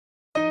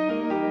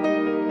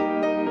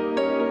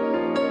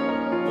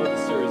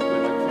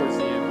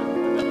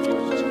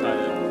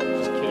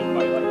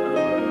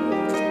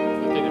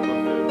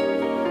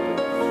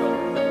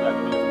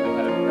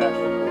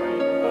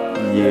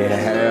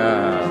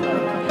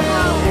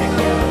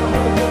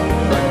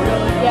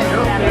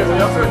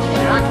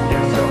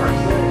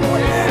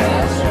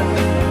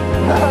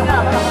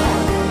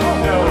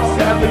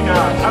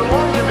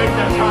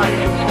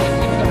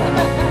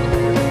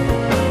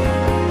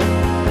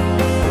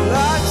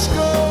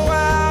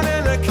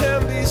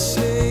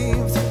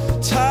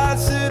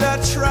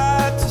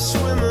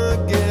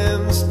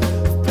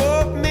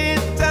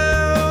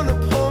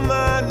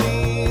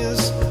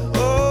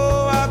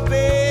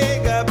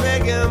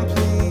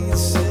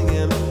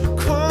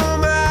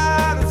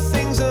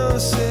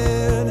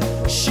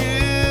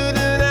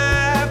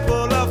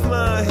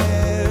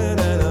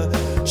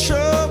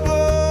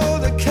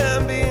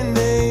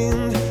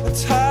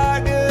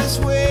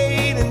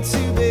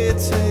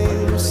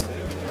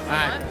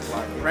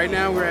Right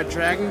now we're at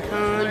Dragon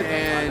Con,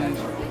 and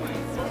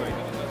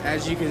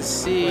as you can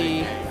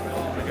see,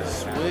 I can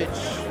switch.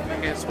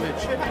 I can't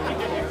switch.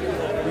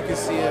 You can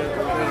see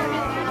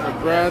a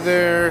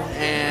brother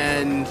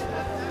and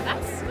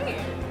That's sweet.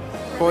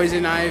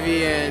 Poison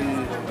Ivy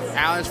and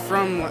Alice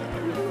from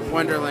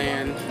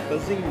Wonderland.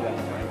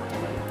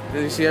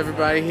 Then you see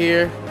everybody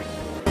here.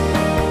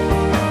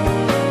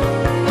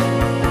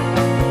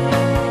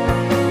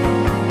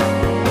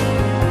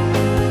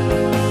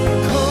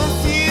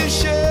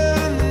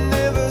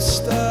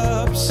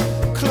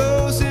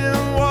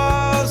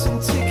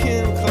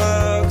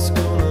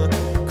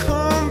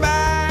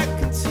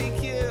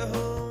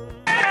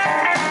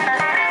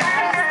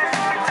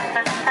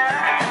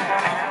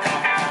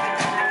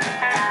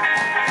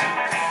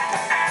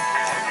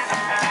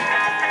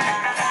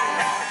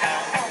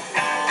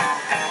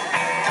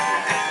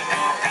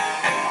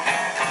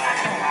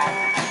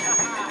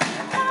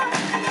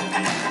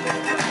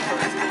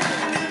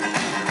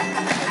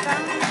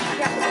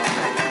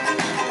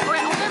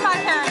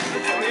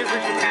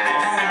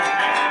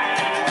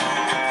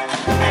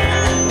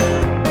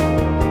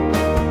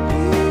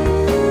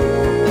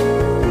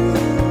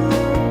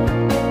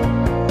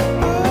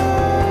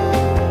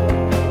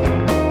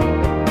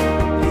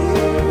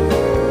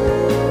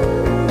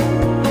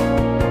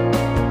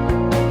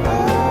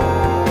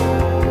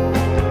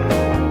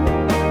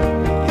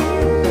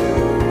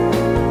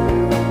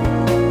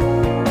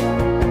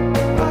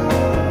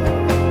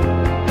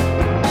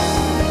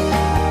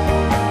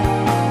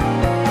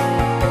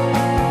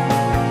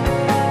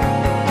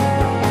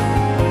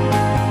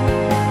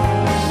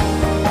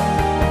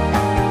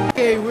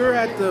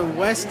 At the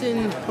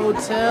Westin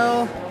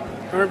Hotel.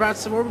 Where we're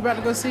about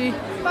to go see?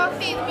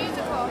 Buffy the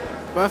musical.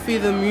 Buffy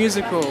the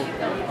musical.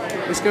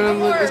 It's gonna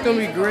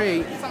be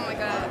great. Something like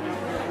that.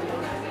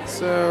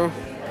 So,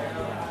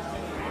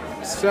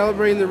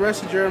 celebrating the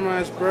rest of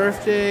Jeremiah's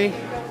birthday.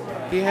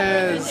 He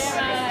has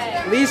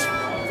at least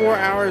 4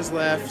 hours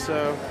left.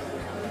 So.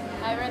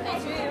 Happy birthday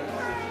to you.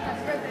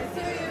 Happy birthday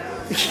to you.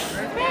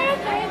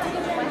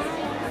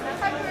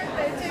 Happy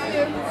birthday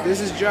to you.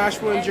 This is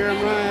Joshua and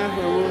Jeremiah,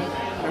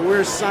 and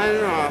we're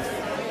signing off.